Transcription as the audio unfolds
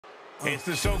It's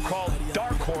the so-called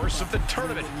dark horse of the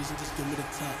tournament.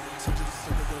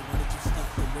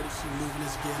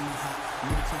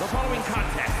 The following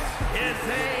contest is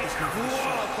a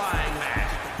qualifying match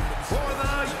for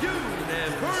the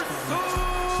Universal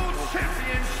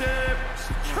Championship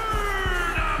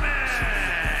Tournament.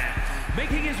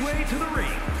 Making his way to the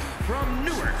ring from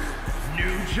Newark,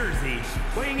 New Jersey,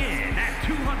 weighing in at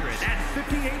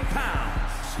 258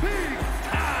 pounds, Big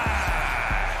Time.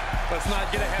 Let's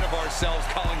not get ahead of ourselves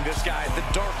calling this guy the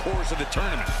dark horse of the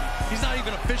tournament. He's not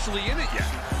even officially in it yet.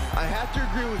 I have to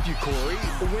agree with you, Corey.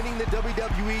 Winning the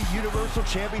WWE Universal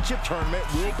Championship Tournament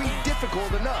will be difficult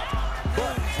enough.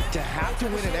 But to have to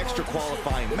win an extra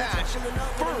qualifying match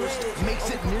first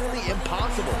makes it nearly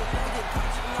impossible.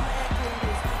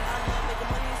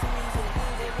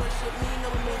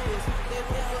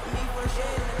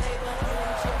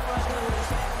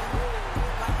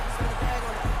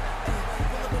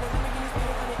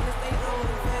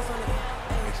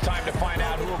 Time to find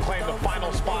out who will claim the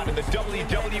final spot in the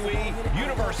WWE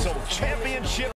Universal Championship.